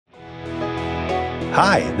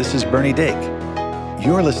Hi, this is Bernie Dake.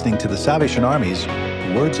 You're listening to the Salvation Army's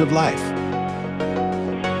Words of Life.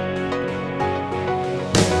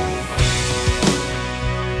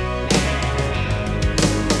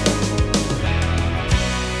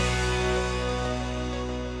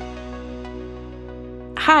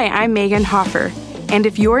 Hi, I'm Meagan Hofer, and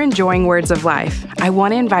if you're enjoying Words of Life, I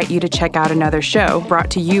want to invite you to check out another show brought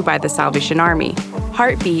to you by the Salvation Army.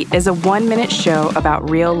 Heartbeat is a 1-minute show about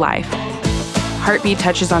real life. Heartbeat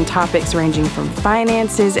touches on topics ranging from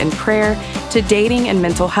finances and prayer to dating and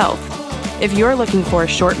mental health. If you're looking for a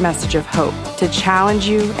short message of hope to challenge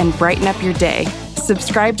you and brighten up your day,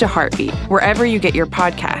 subscribe to Heartbeat wherever you get your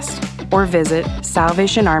podcast or visit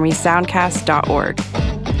salvationarmysoundcast.org.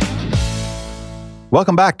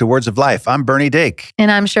 Welcome back to Words of Life. I'm Bernie Dake. And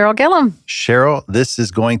I'm Cheryl Gillum. Cheryl, this is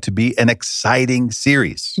going to be an exciting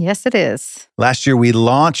series. Yes, it is. Last year, we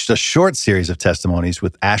launched a short series of testimonies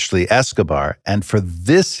with Ashley Escobar. And for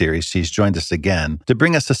this series, she's joined us again to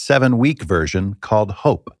bring us a 7-week version called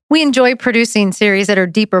Hope. We enjoy producing series that are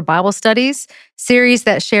deeper Bible studies, series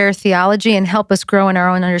that share theology and help us grow in our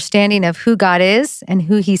own understanding of who God is and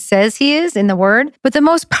who He says He is in the Word. But the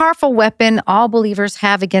most powerful weapon all believers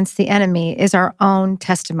have against the enemy is our own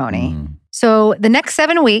testimony. So the next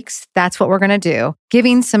 7 weeks, that's what we're going to do,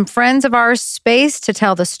 giving some friends of ours space to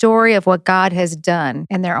tell the story of what God has done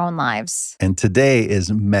in their own lives. And today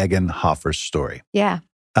is Meagan Hofer's story. Yeah.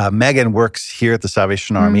 Meagan works here at the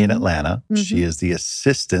Salvation Army in Atlanta. She is the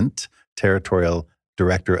Assistant Territorial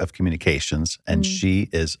Director of Communications, and she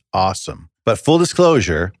is awesome. But full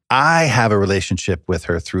disclosure, I have a relationship with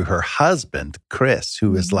her through her husband, Chris,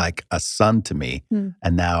 who is like a son to me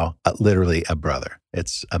and now literally a brother.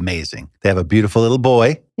 It's amazing. They have a beautiful little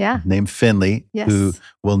boy named Finley who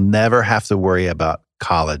will never have to worry about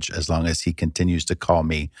college as long as he continues to call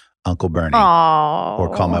me Uncle Bernie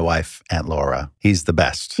or call my wife Aunt Laura. He's the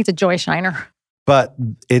best. He's a joy shiner. But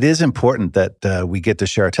it is important that we get to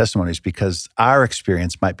share our testimonies because our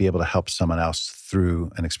experience might be able to help someone else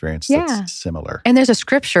through an experience that's similar. And there's a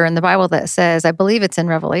scripture in the Bible that says, I believe it's in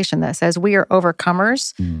Revelation, that says we are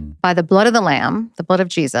overcomers by the blood of the Lamb, the blood of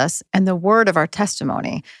Jesus, and the word of our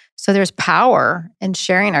testimony. So there's power in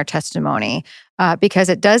sharing our testimony because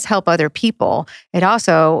it does help other people. It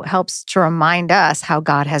also helps to remind us how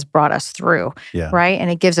God has brought us through, right? And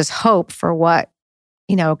it gives us hope for what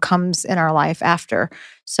comes in our life after.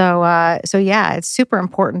 So it's super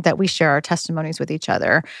important that we share our testimonies with each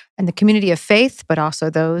other and the community of faith, but also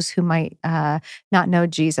those who might not know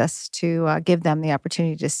Jesus, to give them the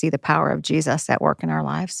opportunity to see the power of Jesus at work in our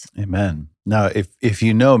lives. Amen. Now, if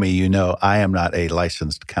you know me, you know I am not a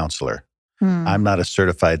licensed counselor. I'm not a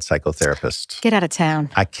certified psychotherapist. Get out of town.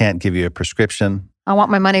 I can't give you a prescription. I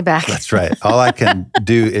want my money back. That's right. All I can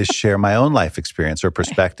do is share my own life experience or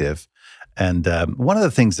perspective. And one of the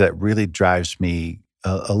things that really drives me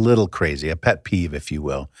a little crazy, a pet peeve, if you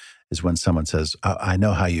will, is when someone says, I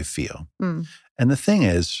know how you feel. And the thing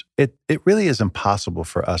is, it really is impossible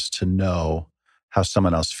for us to know how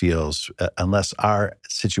someone else feels unless our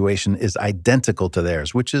situation is identical to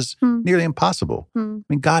theirs, which is nearly impossible. I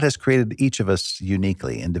mean, God has created each of us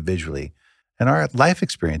uniquely, individually. And our life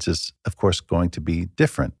experience is, of course, going to be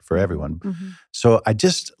different for everyone. So I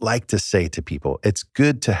just like to say to people, it's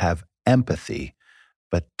good to have empathy,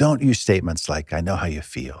 but don't use statements like, I know how you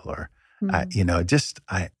feel, or,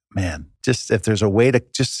 just if there's a way to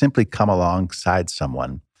just simply come alongside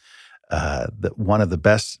someone. One of the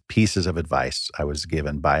best pieces of advice I was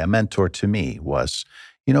given by a mentor to me was,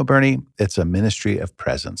 Bernie, it's a ministry of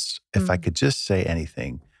presence. If I could just say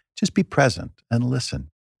anything, just be present and listen.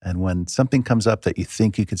 And when something comes up that you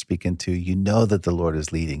think you could speak into, you know that the Lord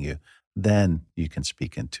is leading you, then you can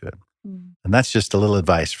speak into it. And that's just a little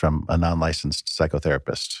advice from a non-licensed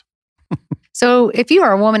psychotherapist. So if you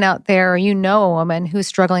are a woman out there, or you know a woman who's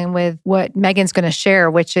struggling with what Meagan's going to share,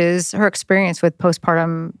 which is her experience with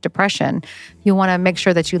postpartum depression, you want to make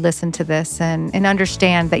sure that you listen to this and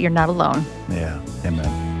understand that you're not alone. Yeah,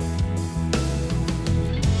 amen.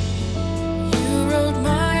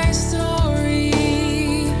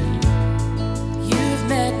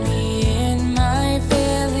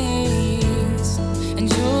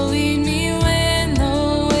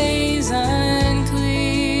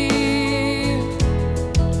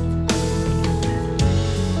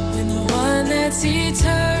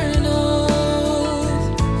 Eternal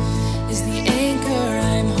is the anchor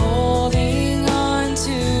I'm holding on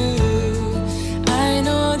to. I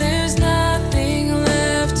know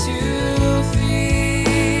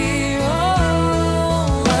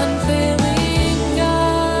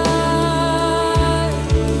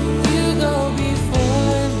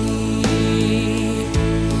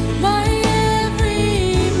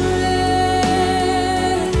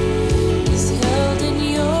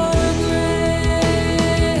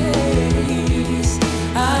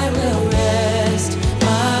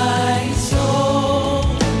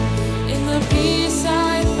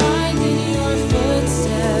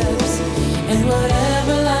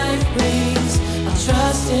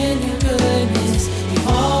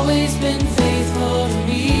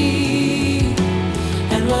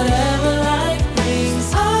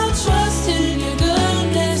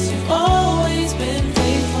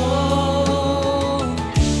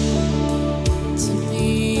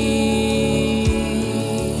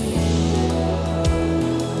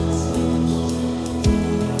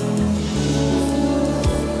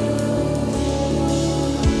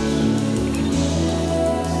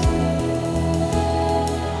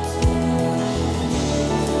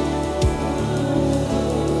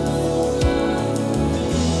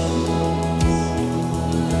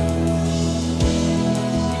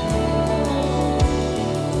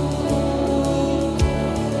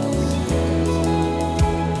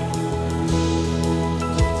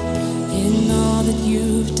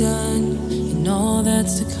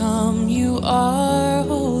come, you are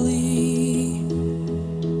holy.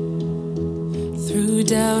 Through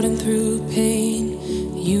doubt and through pain,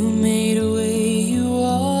 you made a way, you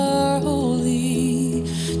are holy.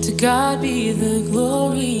 To God be the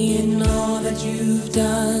glory in all that you've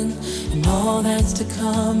done, and all that's to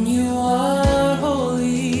come, you are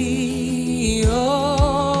holy.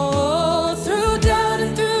 Oh, through doubt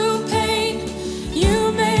and through pain,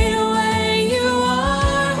 you made a way, you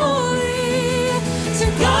are holy. To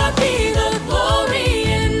God be the glory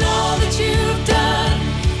in all that you've done,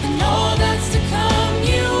 and all that's to come,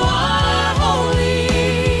 you are holy.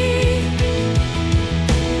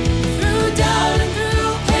 Through doubt and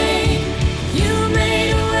through pain, you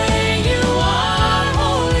made a way, you are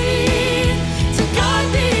holy. To God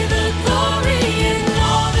be the glory in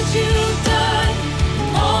all that you've done,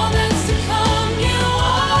 and all that's to come, you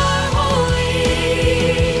are holy.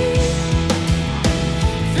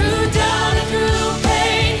 Through doubt and through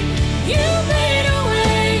pain, you made a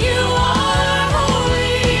way, you are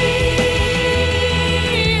holy.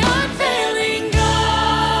 Unfailing God,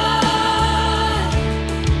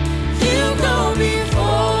 you go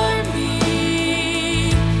before me.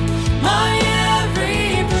 My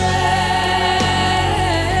every breath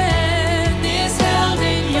is held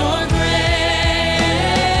in your grace.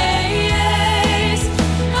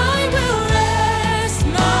 I will rest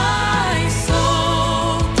my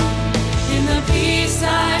soul in the peace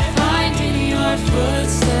I find in your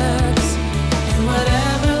footsteps. And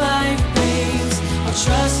whatever life brings, I'll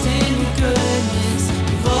trust in your goodness.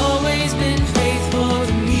 You've always been faithful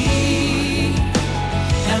to me.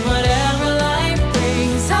 And whatever life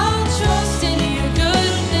brings, I'll trust in your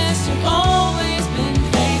goodness. You've always been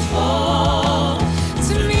faithful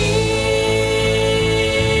to me.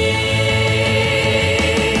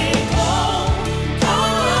 Oh,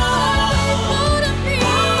 faithful to me,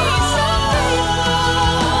 so faithful.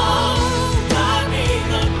 God be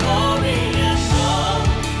the glory and all.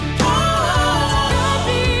 God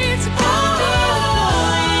be the glory.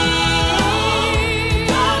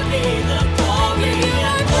 God be the glory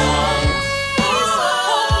and all.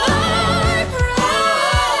 My praise.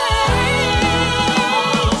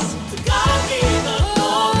 To God be the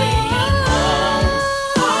glory and all.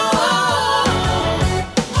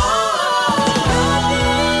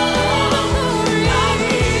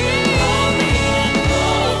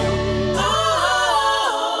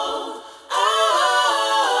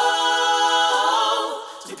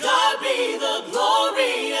 To God be the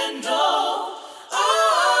glory and all.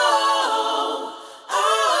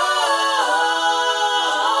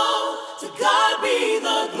 To God be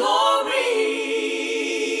the glory.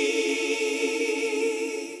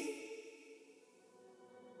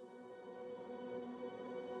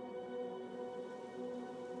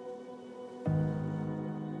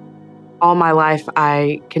 All my life,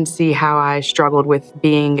 I can see how I struggled with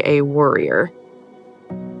being a worrier,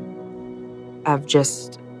 of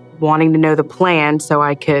just wanting to know the plan so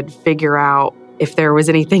I could figure out if there was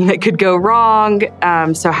anything that could go wrong.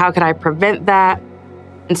 So how could I prevent that?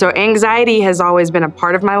 And so anxiety has always been a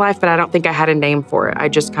part of my life, but I don't think I had a name for it. I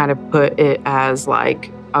just kind of put it as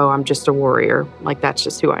like, oh, I'm just a worrier. Like, that's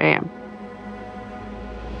just who I am.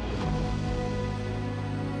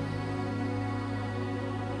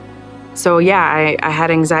 So yeah, I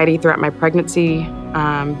had anxiety throughout my pregnancy,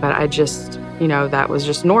 but I just, that was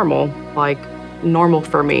just normal, like normal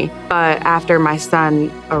for me. But after my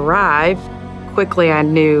son arrived, quickly I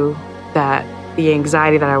knew that the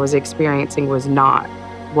anxiety that I was experiencing was not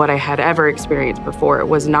what I had ever experienced before. It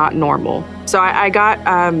was not normal. So I got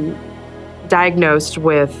diagnosed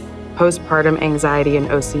with postpartum anxiety and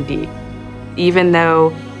OCD. Even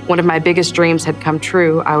though one of my biggest dreams had come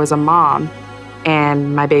true, I was a mom,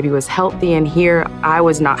 and my baby was healthy, and here I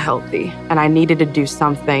was not healthy, and I needed to do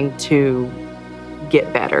something to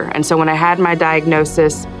get better. And so when I had my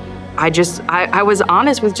diagnosis, I was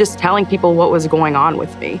honest with just telling people what was going on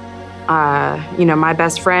with me. My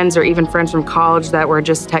best friends, or even friends from college that were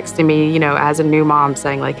just texting me, as a new mom,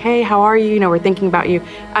 saying like, hey, how are you? We're thinking about you.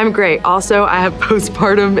 I'm great. Also, I have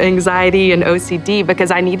postpartum anxiety and OCD because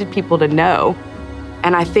I needed people to know.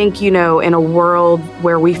 And I think, in a world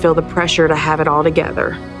where we feel the pressure to have it all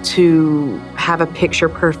together, to have a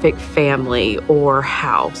picture-perfect family or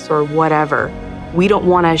house or whatever, we don't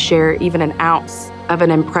want to share even an ounce of an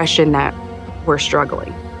impression that we're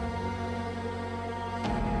struggling.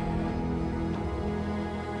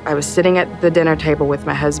 I was sitting at the dinner table with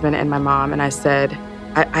my husband and my mom, and I said,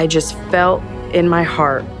 I just felt in my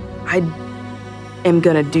heart, I am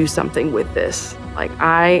going to do something with this. Like,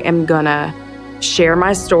 I am going to share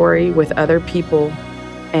my story with other people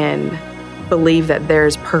and believe that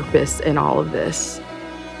there's purpose in all of this.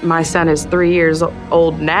 my son is 3 years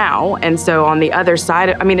old now. And so on the other side,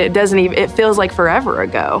 it feels like forever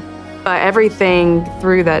ago. But everything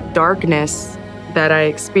through that darkness that I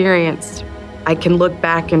experienced, I can look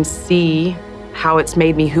back and see how it's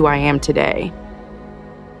made me who I am today.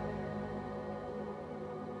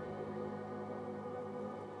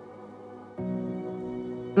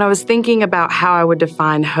 When I was thinking about how I would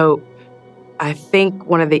define hope, I think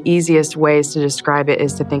one of the easiest ways to describe it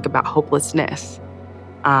is to think about hopelessness.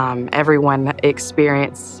 Everyone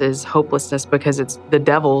experiences hopelessness because it's the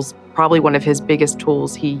devil's probably one of his biggest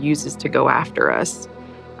tools he uses to go after us.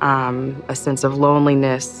 A sense of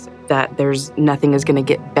loneliness, that nothing is going to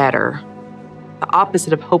get better. The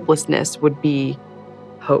opposite of hopelessness would be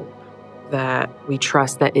hope, that we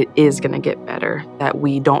trust that it is going to get better, that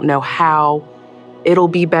we don't know how it'll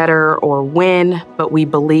be better or when, but we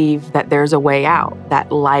believe that there's a way out,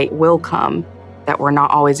 that light will come, that we're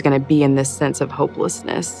not always going to be in this sense of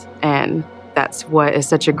hopelessness. And that's what is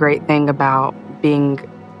such a great thing about being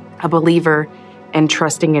a believer and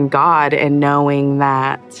trusting in God and knowing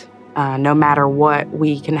that no matter what,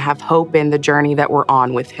 we can have hope in the journey that we're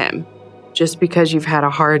on with Him. Just because you've had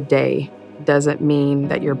a hard day doesn't mean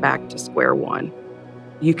that you're back to square one.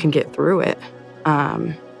 You can get through it.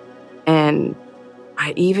 And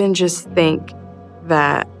I even just think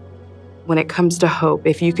that when it comes to hope,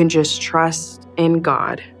 if you can just trust in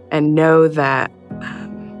God and know that,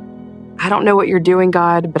 I don't know what you're doing,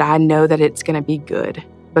 God, but I know that it's going to be good,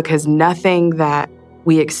 because nothing that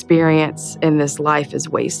we experience in this life is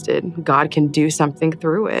wasted. God can do something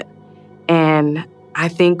through it. And I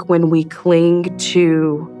think when we cling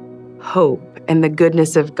to hope and the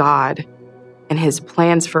goodness of God and His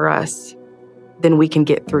plans for us, then we can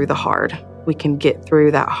get through the hard. We can get through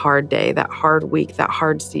that hard day, that hard week, that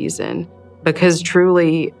hard season, because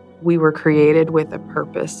truly we were created with a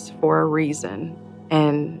purpose for a reason,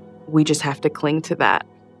 and we just have to cling to that.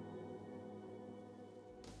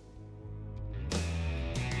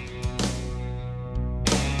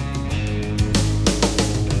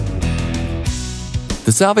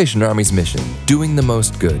 The Salvation Army's mission, doing the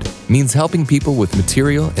most good, means helping people with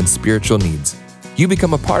material and spiritual needs. You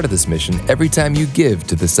become a part of this mission every time you give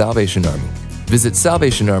to the Salvation Army. Visit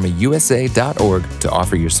salvationarmyusa.org to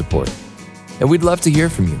offer your support. And we'd love to hear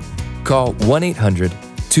from you. Call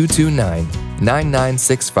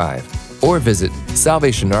 1-800-229-9965 or visit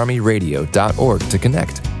salvationarmyradio.org to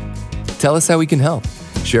connect. Tell us how we can help.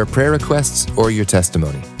 Share prayer requests or your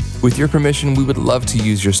testimony. With your permission, we would love to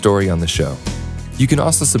use your story on the show. You can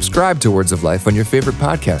also subscribe to Words of Life on your favorite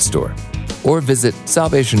podcast store, or visit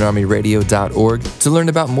salvationarmyradio.org to learn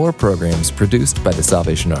about more programs produced by the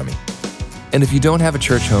Salvation Army. And if you don't have a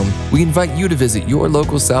church home, we invite you to visit your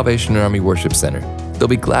local Salvation Army Worship Center. They'll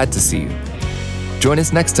be glad to see you. Join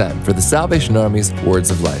us next time for the Salvation Army's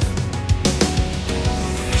Words of Life.